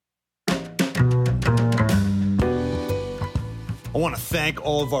want to thank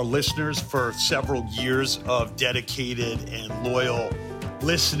all of our listeners for several years of dedicated and loyal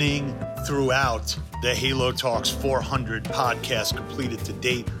listening throughout the Halo Talks 400 podcast completed to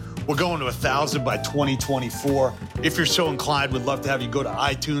date. We're going to 1,000 by 2024. If you're so inclined, we'd love to have you go to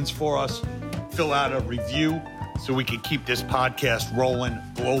iTunes for us, fill out a review so we can keep this podcast rolling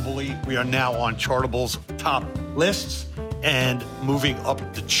globally. We are now on Chartable's top lists and moving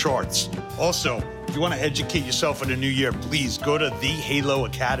up the charts. Also, if you want to educate yourself in the new year, please go to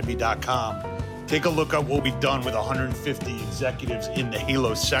thehaloacademy.com. Take a look at what we've done with 150 executives in the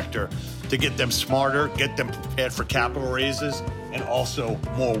Halo sector to get them smarter, get them prepared for capital raises, and also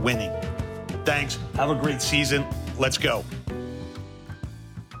more winning. Thanks. Have a great season. Let's go.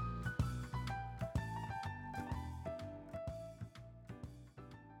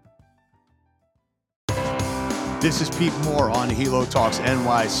 This is Pete Moore on Halo Talks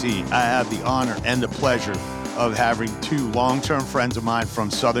NYC. I have the honor and the pleasure of having two long-term friends of mine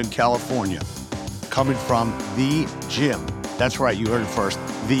from Southern California coming from The Gym. That's right, you heard it first,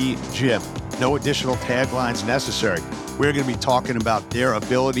 The Gym. No additional taglines necessary. We're going to be talking about their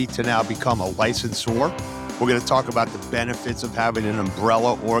ability to now become a licensor. We're going to talk about the benefits of having an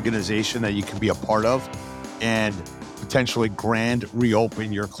umbrella organization that you can be a part of and potentially grand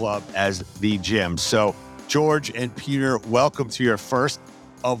reopen your club as The Gym. So George and Peter, welcome to your first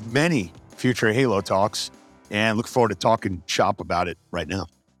of many future Halo Talks, and look forward to talking shop about it right now.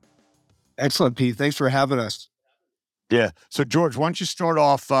 Excellent, Pete. Thanks for having us. Yeah. So George, why don't you start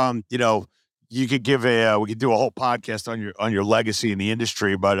off, you could give we could do a whole podcast on your legacy in the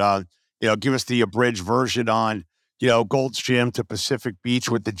industry, but, give us the abridged version on, Gold's Gym to Pacific Beach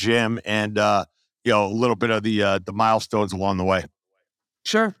with the gym and, a little bit of the milestones along the way.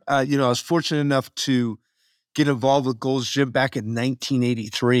 Sure. I was fortunate enough to get involved with Gold's Gym back in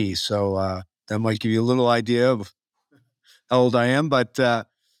 1983. So that might give you a little idea of how old I am, but,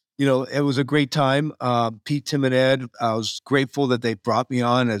 it was a great time. Pete, Tim, and Ed, I was grateful that they brought me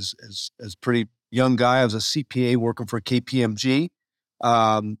on as pretty young guy. I was a CPA working for KPMG.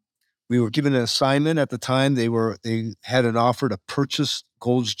 We were given an assignment at the time. They had an offer to purchase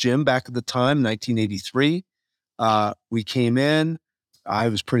Gold's Gym back at the time, 1983. We came in. I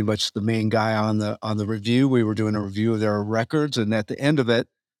was pretty much the main guy on the review. We were doing a review of their records, and at the end of it,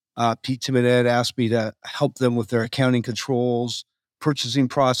 Pete, Tim, and Ed asked me to help them with their accounting controls, purchasing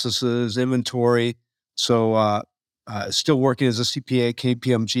processes, inventory. So still working as a CPA at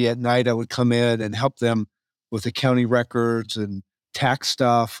KPMG at night, I would come in and help them with accounting records and tax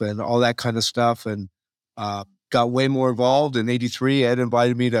stuff and all that kind of stuff, and got way more involved. In 83, Ed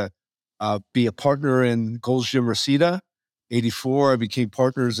invited me to be a partner in Gold's Gym Reseda. 84, I became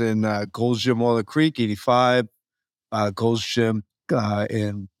partners in Gold's Gym Walnut Creek. 85, Gold's Gym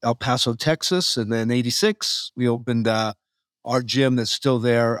in El Paso, Texas. And then 86, we opened our gym that's still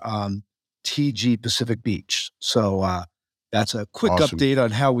there, TG Pacific Beach. So that's a quick Awesome. update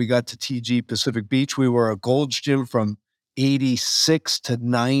on how we got to TG Pacific Beach. We were a Gold's Gym from 86 to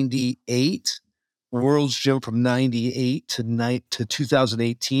 98, World's Gym from 98 to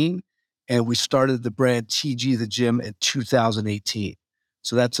 2018. And we started the brand TG The Gym in 2018.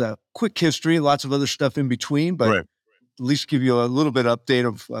 So that's a quick history, lots of other stuff in between, but Right. at least give you a little bit of update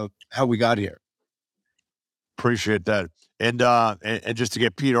of how we got here. Appreciate that. And just to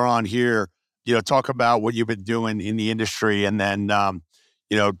get Peter on here, talk about what you've been doing in the industry, and then,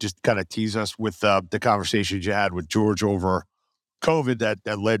 just kind of tease us with the conversations you had with George over COVID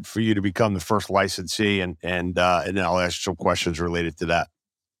that led for you to become the first licensee, and then I'll ask some questions related to that.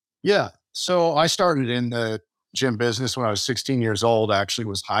 Yeah. So I started in the gym business when I was 16 years old. I actually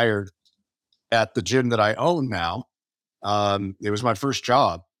was hired at the gym that I own now. It was my first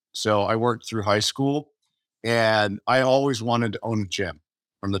job. So I worked through high school, and I always wanted to own a gym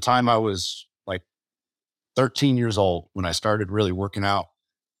from the time I was like 13 years old when I started really working out.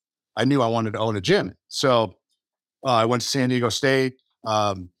 I knew I wanted to own a gym. So I went to San Diego State,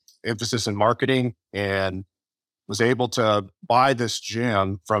 emphasis in marketing, and was able to buy this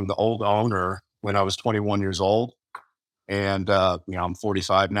gym from the old owner when I was 21 years old. And, I'm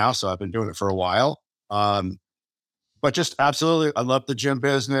 45 now, so I've been doing it for a while. But just absolutely, I love the gym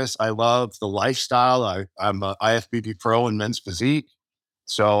business. I love the lifestyle. I'm an IFBB pro in men's physique.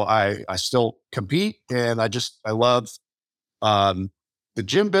 So I still compete, and I love the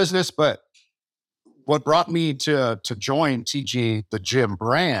gym business. But what brought me to join TG, the gym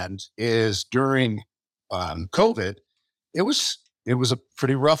brand, is during COVID, it was a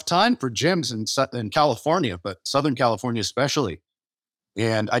pretty rough time for gyms in California, but Southern California especially.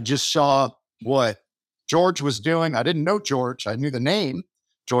 And I just saw what George was doing. I didn't know George. I knew the name,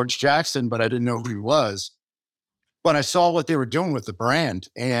 George Jackson, but I didn't know who he was. but I saw what they were doing with the brand.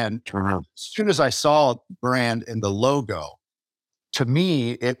 And as soon as I saw the brand and the logo, to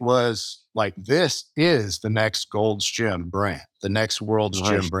me, it was like, this is the next Gold's Gym brand, the next World's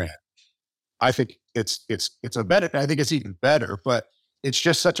Gym brand. I think it's a better, I think it's even better, but it's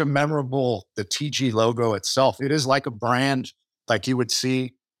just such a memorable, the TG logo itself. It is like a brand like you would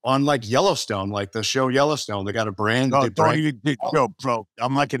see on like Yellowstone, like the show Yellowstone. They got a brand. No, bro.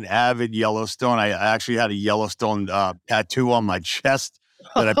 I'm like an avid Yellowstone. I actually had a Yellowstone tattoo on my chest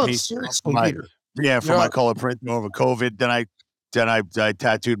that I painted for my color print over COVID. Then I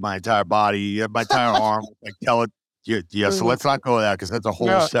tattooed my entire body, my entire arm. Like, tell it, yeah. So let's not go there because that's a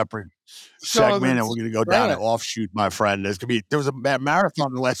whole separate segment, and we're going to go down an offshoot, my friend. There was a marathon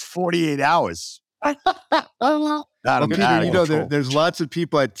in the last 48 hours. Well, Peter, there's lots of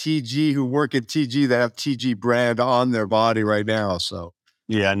people at TG who work at TG that have TG brand on their body right now. So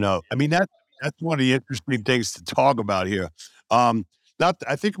yeah, no, I mean that's one of the interesting things to talk about here. I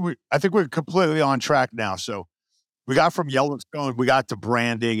think we're completely on track now. So we got from Yellowstone, we got to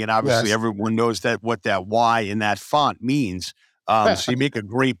branding, and obviously everyone knows what that Y in that font means. So you make a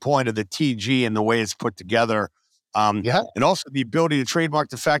great point of the TG and the way it's put together. And also the ability to trademark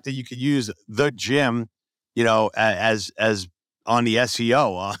the fact that you could use the gym, as on the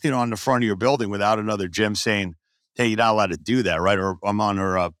SEO, on the front of your building without another gym saying, hey, you're not allowed to do that, right? Or I'm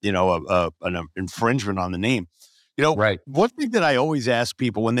under an infringement on the name. One thing that I always ask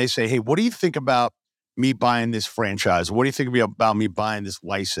people when they say, hey, what do you think about me buying this franchise? What do you think about me buying this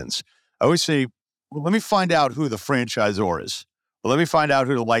license? I always say, well, let me find out who the franchisor is. Well, let me find out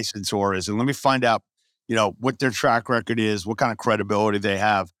who the licensor is. And let me find out, what their track record is, what kind of credibility they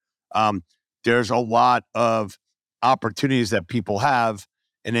have. There's a lot of opportunities that people have.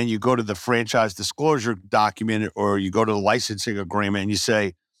 And then you go to the franchise disclosure document or you go to the licensing agreement and you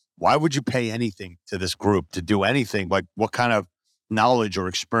say, why would you pay anything to this group to do anything? Like, what kind of knowledge or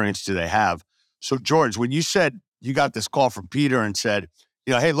experience do they have? So, George, when you said you got this call from Peter and said,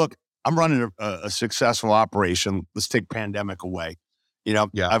 hey, look, I'm running a successful operation. Let's take pandemic away.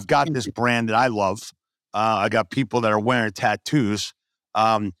 I've got this brand that I love. I got people that are wearing tattoos.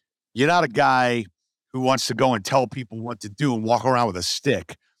 You're not a guy who wants to go and tell people what to do and walk around with a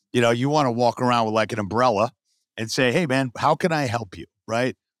stick. You want to walk around with like an umbrella and say, hey, man, how can I help you?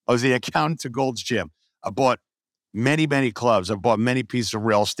 Right? I was the accountant to Gold's Gym. I bought many, many clubs. I bought many pieces of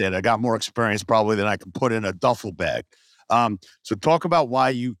real estate. I got more experience probably than I can put in a duffel bag. So talk about why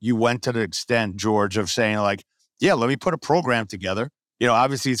you went to the extent, George, of saying like, yeah, let me put a program together.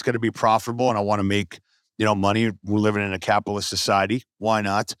 Obviously it's going to be profitable and I want to make, money. We're living in a capitalist society. Why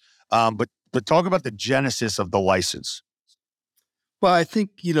not? But talk about the genesis of the license. Well, I think,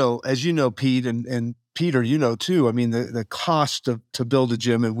 as you know, Pete and Peter, too, I mean, the cost to build a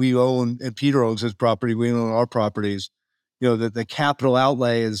gym, and we own, and Peter owns his property, we own our properties, the capital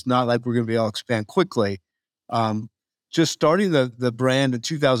outlay is not like we're going to be able to expand quickly. Just starting the brand in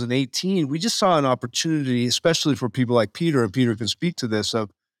 2018, we just saw an opportunity, especially for people like Peter, and Peter can speak to this, of,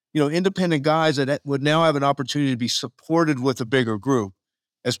 independent guys that would now have an opportunity to be supported with a bigger group.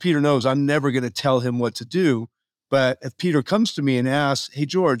 As Peter knows, I'm never going to tell him what to do. But if Peter comes to me and asks, hey,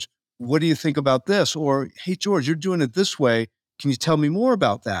 George, what do you think about this? Or, hey, George, you're doing it this way. Can you tell me more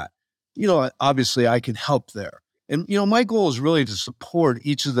about that? Obviously I can help there. And, my goal is really to support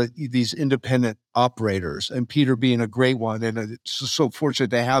each of these independent operators, and Peter being a great one. And it's so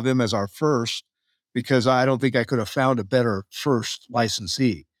fortunate to have him as our first, because I don't think I could have found a better first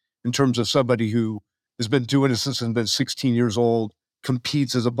licensee in terms of somebody who has been doing this since he's been 16 years old,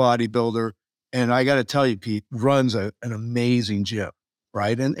 competes as a bodybuilder. And I got to tell you, Pete, runs an amazing gym,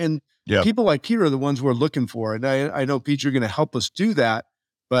 right? And people like Peter are the ones we're looking for. And I know, Pete, you're going to help us do that.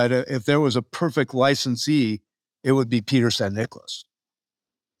 But if there was a perfect licensee, it would be Peter San Nicholas.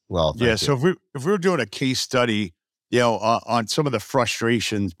 Well, yeah. So if we were doing a case study, on some of the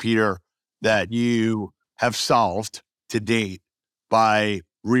frustrations, Peter, that you have solved to date by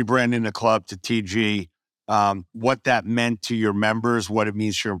rebranding the club to TG, what that meant to your members, what it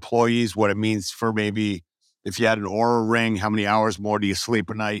means to your employees, what it means for maybe if you had an Aura ring, how many hours more do you sleep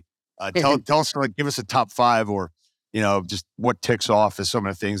a night? Tell us, like, give us a top 5 or, just what ticks off as some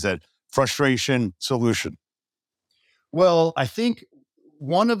of the things that frustration solution. Well, I think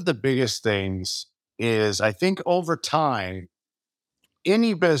one of the biggest things is, I think over time,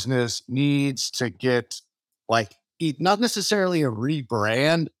 any business needs to get not necessarily a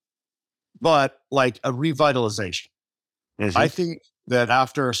rebrand, but like a revitalization. Mm-hmm. I think that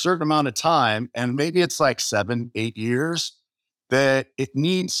after a certain amount of time, and maybe it's like 7, 8 years, that it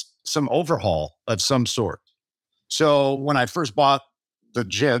needs some overhaul of some sort. So when I first bought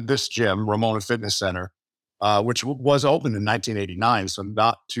this gym, Ramona Fitness Center, which was opened in 1989, so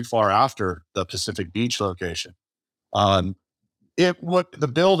not too far after the Pacific Beach location. The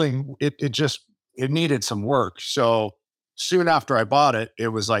building it needed some work. So soon after I bought it, it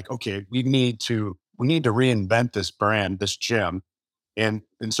was like, okay, we need to reinvent this brand, this gym. And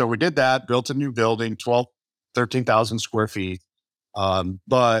so we did that, built a new building, 13,000 square feet.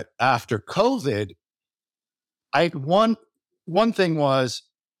 But after COVID, one thing was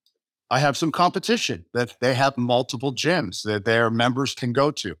I have some competition that they have multiple gyms that their members can go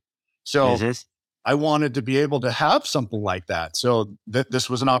to. So I wanted to be able to have something like that. So this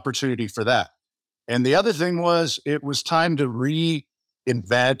was an opportunity for that. And the other thing was it was time to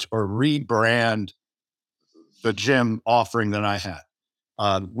reinvent or rebrand the gym offering that I had.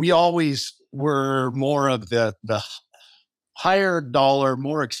 We always were more of the higher dollar,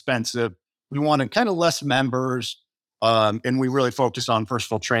 more expensive. We wanted kind of less members. And we really focused on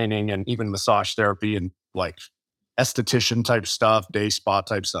personal training and even massage therapy and like esthetician type stuff, day spa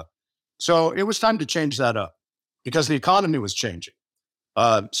type stuff. So it was time to change that up because the economy was changing.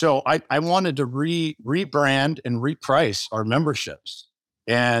 So I wanted to rebrand and reprice our memberships.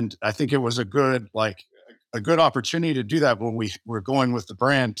 And I think it was a good opportunity to do that when we were going with the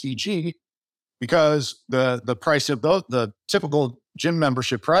brand TG, because the price of the typical gym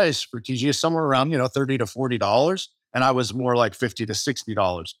membership price for TG is somewhere around, $30 to $40. And I was more like $50 to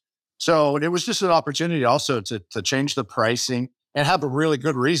 $60. So it was just an opportunity also to change the pricing and have a really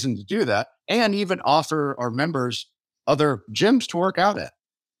good reason to do that. And even offer our members other gyms to work out at.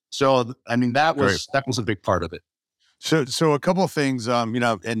 So, I mean, that was a big part of it. So a couple of things,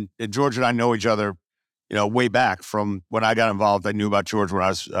 and George and I know each other, way back from when I got involved. I knew about George when I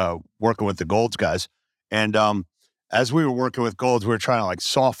was working with the Golds guys. And as we were working with Golds, we were trying to like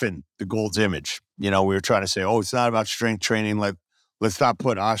soften the Golds image. We were trying to say, oh, it's not about strength training. Let's not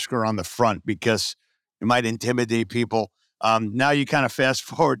put Oscar on the front because it might intimidate people. Now you kind of fast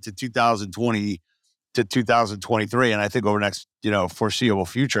forward to 2020 to 2023. And I think over the next, foreseeable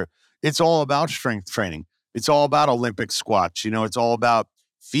future, it's all about strength training. It's all about Olympic squats. It's all about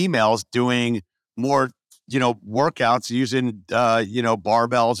females doing more, workouts using,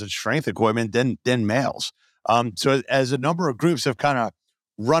 barbells and strength equipment than males. So as a number of groups have kind of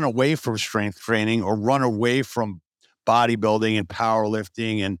run away from strength training or run away from bodybuilding and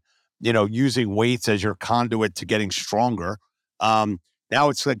powerlifting and, using weights as your conduit to getting stronger. Now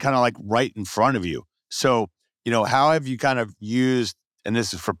it's kind of like right in front of you. So, how have you kind of used, and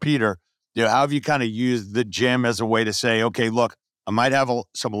this is for Peter, how have you kind of used the gym as a way to say, okay, look, I might have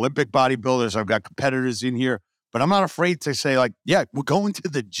some Olympic bodybuilders. I've got competitors in here, but I'm not afraid to say like, yeah, we're going to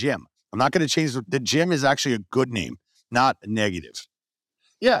the gym. I'm not going to change. The gym is actually a good name, not a negative.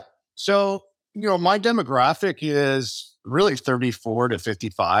 Yeah. So, my demographic is really 34 to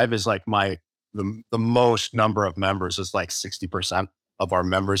 55 is like the most number of members is like 60% of our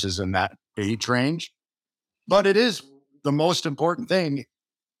members is in that age range. But it is the most important thing,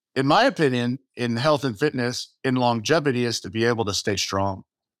 in my opinion, in health and fitness, in longevity, is to be able to stay strong.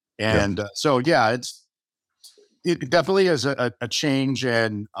 And it definitely is a change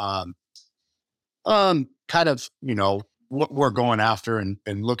in kind of, what we're going after and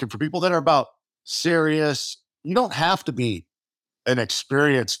looking for people that are about serious. You don't have to be an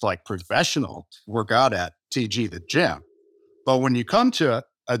experienced like professional to work out at TG, the gym. But when you come to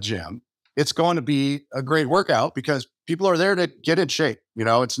a gym, it's going to be a great workout because people are there to get in shape.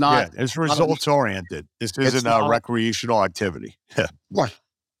 It's not. It's results oriented. This isn't a recreational activity. Right.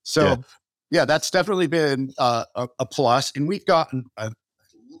 So, that's definitely been a plus. And we've gotten a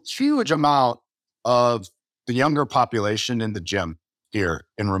huge amount of the younger population in the gym here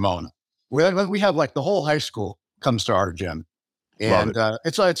in Ramona. We have like the whole high school comes to our gym, and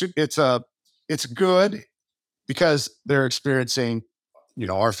it's good because they're experiencing,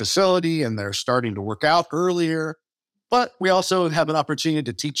 our facility and they're starting to work out earlier. But we also have an opportunity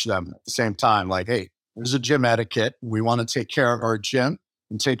to teach them at the same time, like, hey, there's a gym etiquette. We want to take care of our gym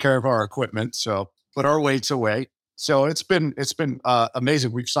and take care of our equipment. So put our weights away. So it's been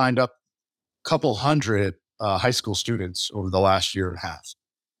amazing. We've signed up a couple hundred high school students over the last year and a half.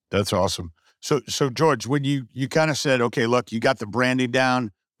 That's awesome. So George, when you kind of said, okay, look, you got the branding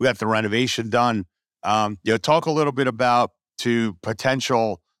down, we got the renovation done. Talk a little bit about to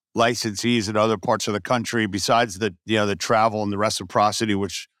potential licensees in other parts of the country besides the travel and the reciprocity,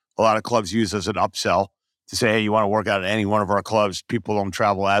 which a lot of clubs use as an upsell to say, hey, you want to work out at any one of our clubs, people don't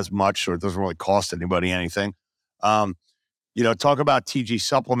travel as much or it doesn't really cost anybody anything. Talk about TG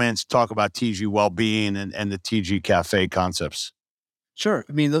supplements, talk about TG well-being and the TG cafe concepts. Sure.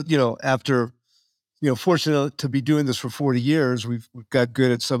 I mean, after, fortunate to be doing this for 40 years, we've got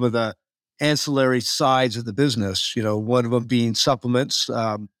good at some of the ancillary sides of the business, one of them being supplements.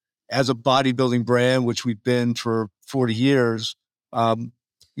 As a bodybuilding brand, which we've been for 40 years,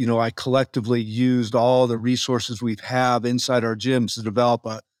 I collectively used all the resources we have inside our gyms to develop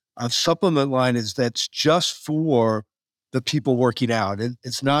a supplement line that's just for the people working out.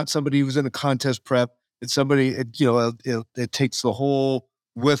 It's not somebody who's in a contest prep. It's somebody, it takes the whole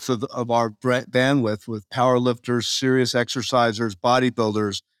width of our bandwidth with power lifters, serious exercisers,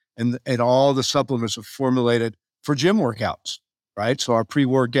 bodybuilders, and all the supplements are formulated for gym workouts, right? So our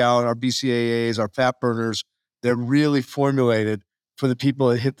pre-workout, our BCAAs, our fat burners, they're really formulated for the people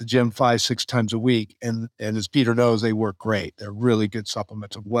that hit the gym 5-6 times a week. And as Peter knows, they work great. They're really good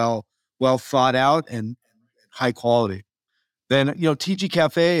supplements, well thought out and high quality. Then, TG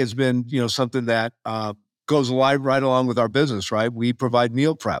Cafe has been, something that goes right along with our business, right? We provide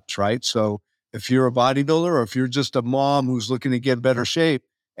meal preps, right? So if you're a bodybuilder or if you're just a mom who's looking to get in better shape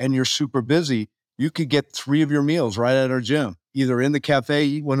and you're super busy, you could get 3 of your meals right at our gym, either in the cafe,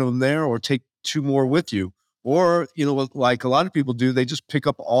 eat one of them there, or take 2 more with you. Or, like a lot of people do, they just pick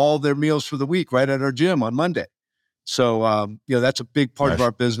up all their meals for the week right at our gym on Monday. So, that's a big part of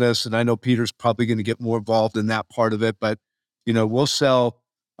our business. And I know Peter's probably going to get more involved in that part of it, but, we'll sell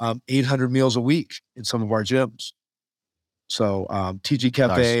 800 meals a week in some of our gyms. So TG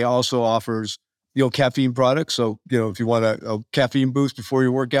Cafe also offers, caffeine products. So, if you want a caffeine boost before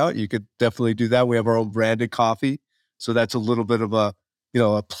your workout, you could definitely do that. We have our own branded coffee. So that's a little bit of a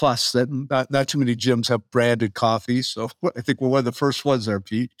plus that not too many gyms have branded coffee. So I think we're one of the first ones there,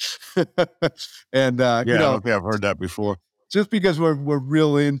 Pete. And, I don't think I've heard that before. Just because we're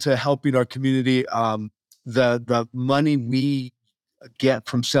real into helping our community, the money we get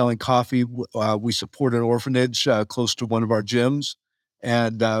from selling coffee, we support an orphanage close to one of our gyms,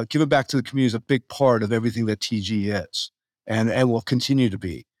 and giving back to the community is a big part of everything that TG is, and will continue to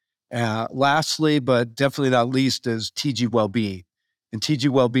be. Lastly, but definitely not least, is TG Wellbeing. And TG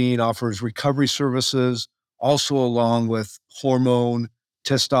Wellbeing offers recovery services, also along with hormone,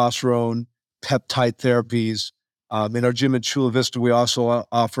 testosterone, peptide therapies. In our gym at Chula Vista, we also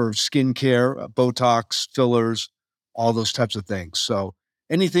offer skincare, Botox, fillers, all those types of things. So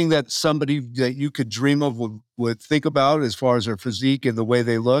anything that somebody that you could dream of would think about as far as their physique and the way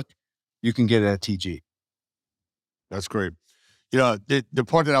they look, you can get it at TG. That's great. The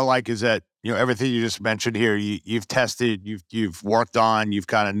point that I like is that, everything you just mentioned here, you've tested, you've worked on, you've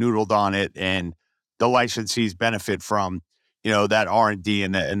kind of noodled on it, and the licensees benefit from, that R&D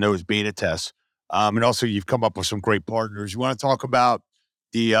and those beta tests. And also you've come up with some great partners. You want to talk about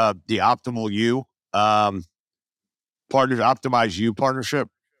the Optimal You Optimize You partnership?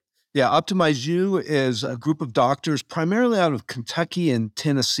 Yeah, Optimize You is a group of doctors primarily out of Kentucky and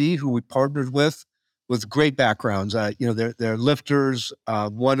Tennessee who we partnered with great backgrounds. They're lifters.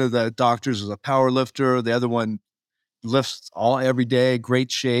 One of the doctors is a power lifter. The other one lifts every day,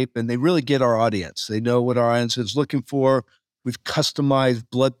 great shape, and they really get our audience. They know what our audience is looking for. We've customized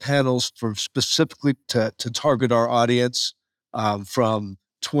blood panels for specifically to target our audience from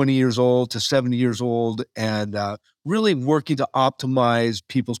 20 years old to 70 years old, and really working to optimize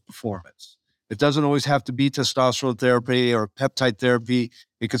people's performance. It doesn't always have to be testosterone therapy or peptide therapy.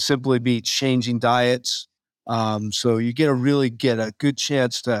 It could simply be changing diets. So you get a good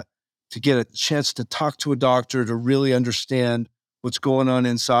chance to talk to a doctor to really understand what's going on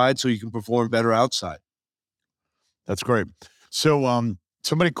inside so you can perform better outside. That's great. So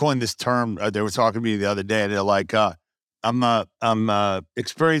somebody coined this term. They were talking to me the other day, and they're like, I'm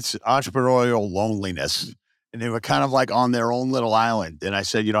experienced entrepreneurial loneliness. And they were kind of like on their own little island. And I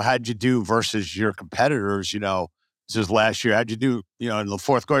said, how'd you do versus your competitors? This was last year. How'd you do, in the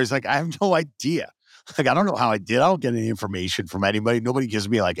fourth quarter? He's like, I have no idea. Like, I don't know how I did. I don't get any information from anybody. Nobody gives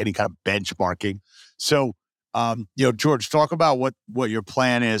me like any kind of benchmarking. So, George, talk about what your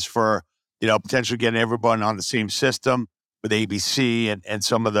plan is for, potentially getting everyone on the same system with ABC and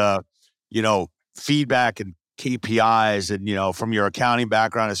some of the, feedback and KPIs and, from your accounting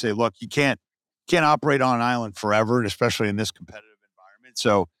background, to say, look, you can't operate on an island forever, and especially in this competitive environment.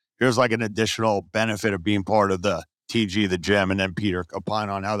 So here's like an additional benefit of being part of the TG, the gym, and then Peter opine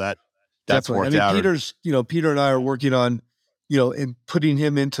on how that's definitely worked out. Peter and I are working on, in putting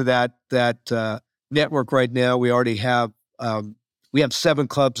him into that network right now. We already have, we have 7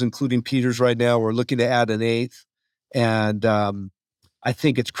 clubs, including Peter's right now. We're looking to add an 8th. And I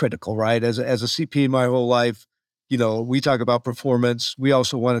think it's critical, right? As a CP my whole life, we talk about performance. We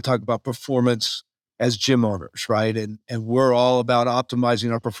also want to talk about performance as gym owners, right? And we're all about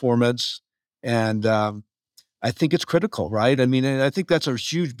optimizing our performance. And I think it's critical, right? I mean, and I think that's a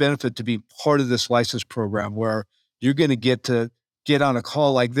huge benefit to be part of this license program where you're going to get to get on a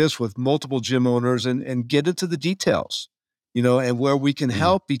call like this with multiple gym owners and get into the details, and where we can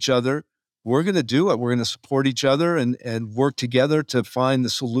help each other, we're going to do it. We're going to support each other and work together to find the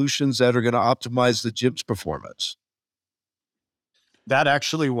solutions that are going to optimize the gym's performance. That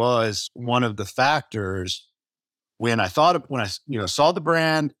actually was one of the factors when I saw the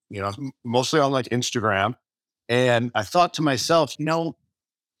brand, mostly on like Instagram, and I thought to myself,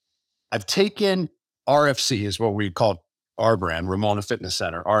 I've taken RFC is what we call our brand, Ramona Fitness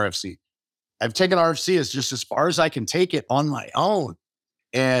Center, RFC. I've taken RFC as far as I can take it on my own.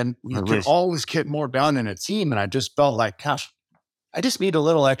 And you can always get more done in a team. And I just felt like, gosh, I just need a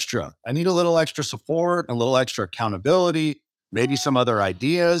little extra. I need a little extra support, a little extra accountability, maybe some other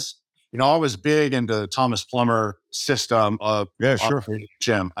ideas. I was big into Thomas Plummer system of operating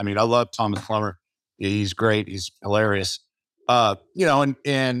gym. I mean, I love Thomas Plummer. He's great. He's hilarious.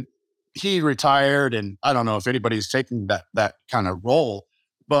 And he retired, and I don't know if anybody's taking that kind of role,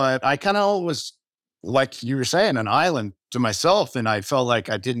 but I kind of was, like you were saying, an island to myself. And I felt like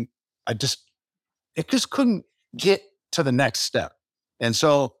it just couldn't get to the next step. And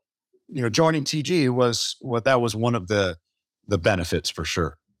so, joining TG was one of the benefits for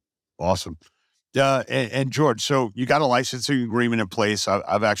sure. Awesome. And George, so you got a licensing agreement in place.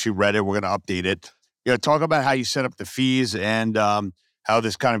 I've actually read it. We're going to update it. Talk about how you set up the fees and how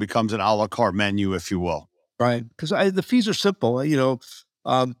this kind of becomes an a la carte menu, if you will. Right. Because the fees are simple.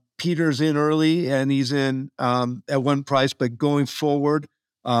 Peter's in early and he's in at one price, but going forward,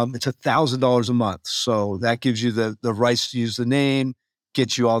 it's $1,000 a month. So that gives you the rights to use the name,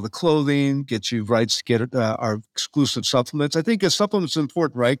 gets you all the clothing, gets you rights to get our exclusive supplements. I think a supplement's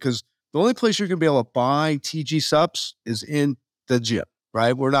important, right? Because the only place you're going to be able to buy TG subs is in the gym,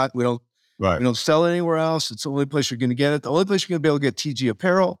 right? We don't sell it anywhere else. It's the only place you're going to get it. The only place you're going to be able to get TG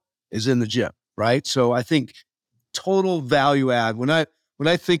apparel is in the gym, right? So I think total value add. When I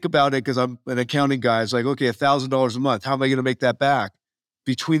think about it, because I'm an accounting guy, it's like, okay, $1,000 a month. How am I going to make that back?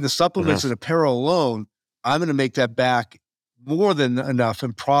 Between the supplements and apparel alone, I'm going to make that back more than enough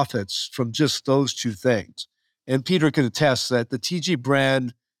in profits from just those two things. And Peter can attest that the TG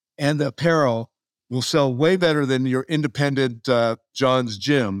brand and the apparel will sell way better than your independent John's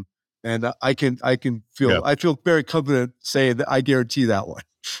Gym. And I feel very confident saying that I guarantee that one.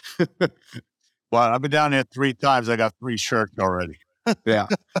 Well, I've been down there 3 times. I got 3 shirts already. Yeah.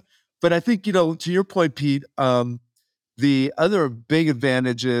 But I think, to your point, Pete, the other big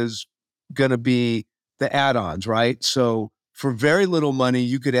advantage is going to be the add-ons, right? So for very little money,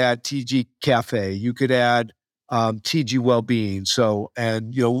 you could add TG Cafe, you could add TG Wellbeing. So,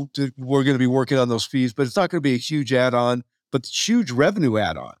 and, we're going to be working on those fees, but it's not going to be a huge add-on, but huge revenue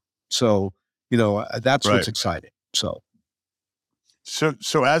add-on. So, that's what's exciting. So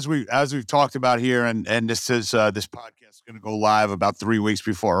as we've talked about here, and this podcast is going to go live about 3 weeks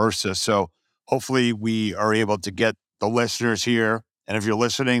before URSA. So hopefully we are able to get the listeners here. And if you're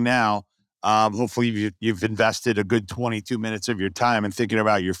listening now, hopefully you've invested a good 22 minutes of your time in thinking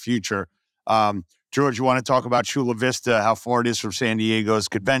about your future. George, you want to talk about Chula Vista, how far it is from San Diego's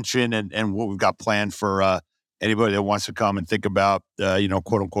convention, and what we've got planned for anybody that wants to come and think about,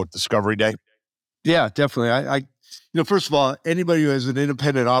 quote unquote, Discovery Day? Yeah, definitely. I first of all, anybody who is an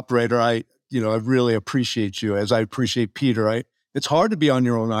independent operator, I really appreciate you, as I appreciate Peter. It's hard to be on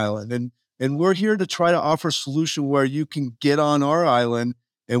your own island, and we're here to try to offer a solution where you can get on our island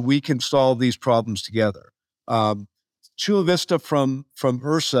and we can solve these problems together. Chula Vista from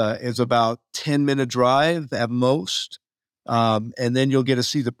URSA is about 10-minute drive at most. And then you'll get to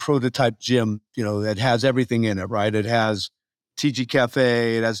see the prototype gym, that has everything in it, right? It has TG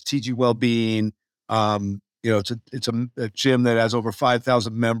Cafe, it has TG Wellbeing. It's a gym that has over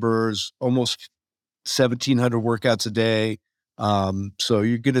 5,000 members, almost 1,700 workouts a day. So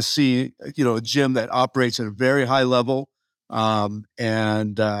you're going to see, a gym that operates at a very high level. I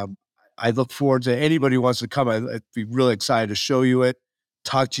look forward to anybody who wants to come. I'd be really excited to show you it,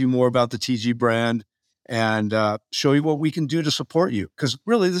 talk to you more about the TG brand, and show you what we can do to support you. Because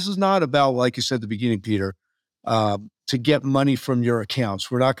really, this is not about, like you said at the beginning, Peter, to get money from your accounts.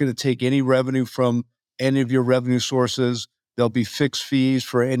 We're not going to take any revenue from any of your revenue sources. There'll be fixed fees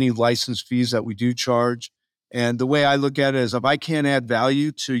for any license fees that we do charge. And the way I look at it is, if I can't add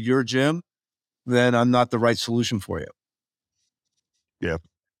value to your gym, then I'm not the right solution for you. Yeah,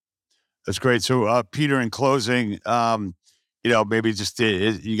 that's great. So, Peter, in closing, maybe just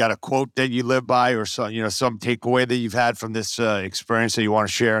you got a quote that you live by, or some takeaway that you've had from this experience that you want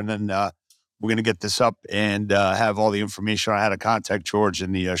to share, and then we're going to get this up and have all the information on how to contact George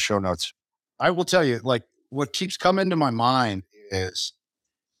in the show notes. I will tell you, like, what keeps coming to my mind is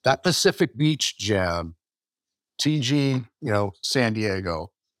that Pacific Beach gym TG, San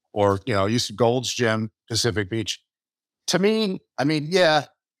Diego, or, used to Gold's Gym, Pacific Beach. To me, I mean, yeah,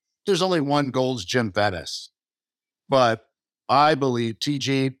 there's only one Gold's Gym Venice, but I believe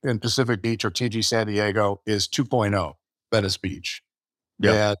TG in Pacific Beach or TG San Diego is 2.0 Venice Beach.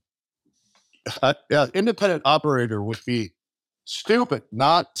 Yeah. And independent operator would be stupid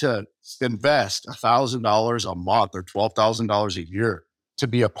not to invest $1,000 a month or $12,000 a year to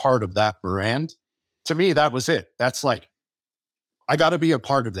be a part of that brand. To me, that was it. That's like, I got to be a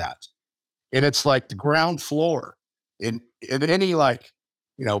part of that. And it's like the ground floor in any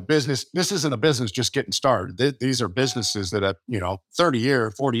business. This isn't a business just getting started. These are businesses that have,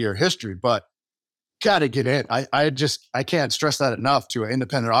 30-year, 40-year history, but got to get in. I can't stress that enough to an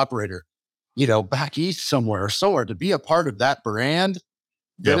independent operator, back east somewhere to be a part of that brand.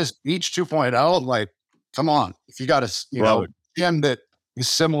 Venice Beach 2.0, like, come on. If you got a, gym that is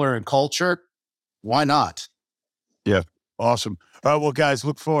similar in culture, why not? Yeah. Awesome. All right. Well, guys,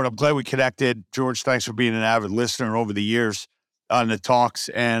 look forward. I'm glad we connected. George, thanks for being an avid listener over the years on the talks.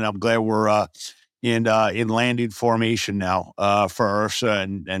 And I'm glad we're in landing formation now for Ursa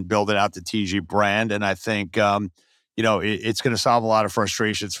and building out the TG brand. And I think, it's going to solve a lot of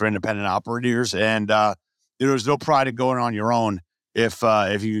frustrations for independent operators. And there's no pride in going on your own if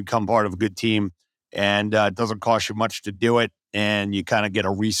you become part of a good team, and it doesn't cost you much to do it. And you kind of get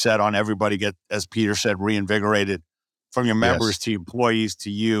a reset on everybody, get, as Peter said, reinvigorated from your members to employees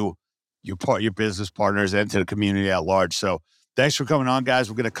to your business partners and to the community at large. So thanks for coming on, guys.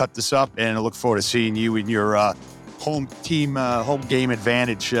 We're going to cut this up, and I look forward to seeing you in your home game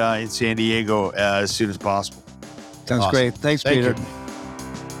advantage in San Diego as soon as possible. Sounds great. Thanks, Peter. Thank you.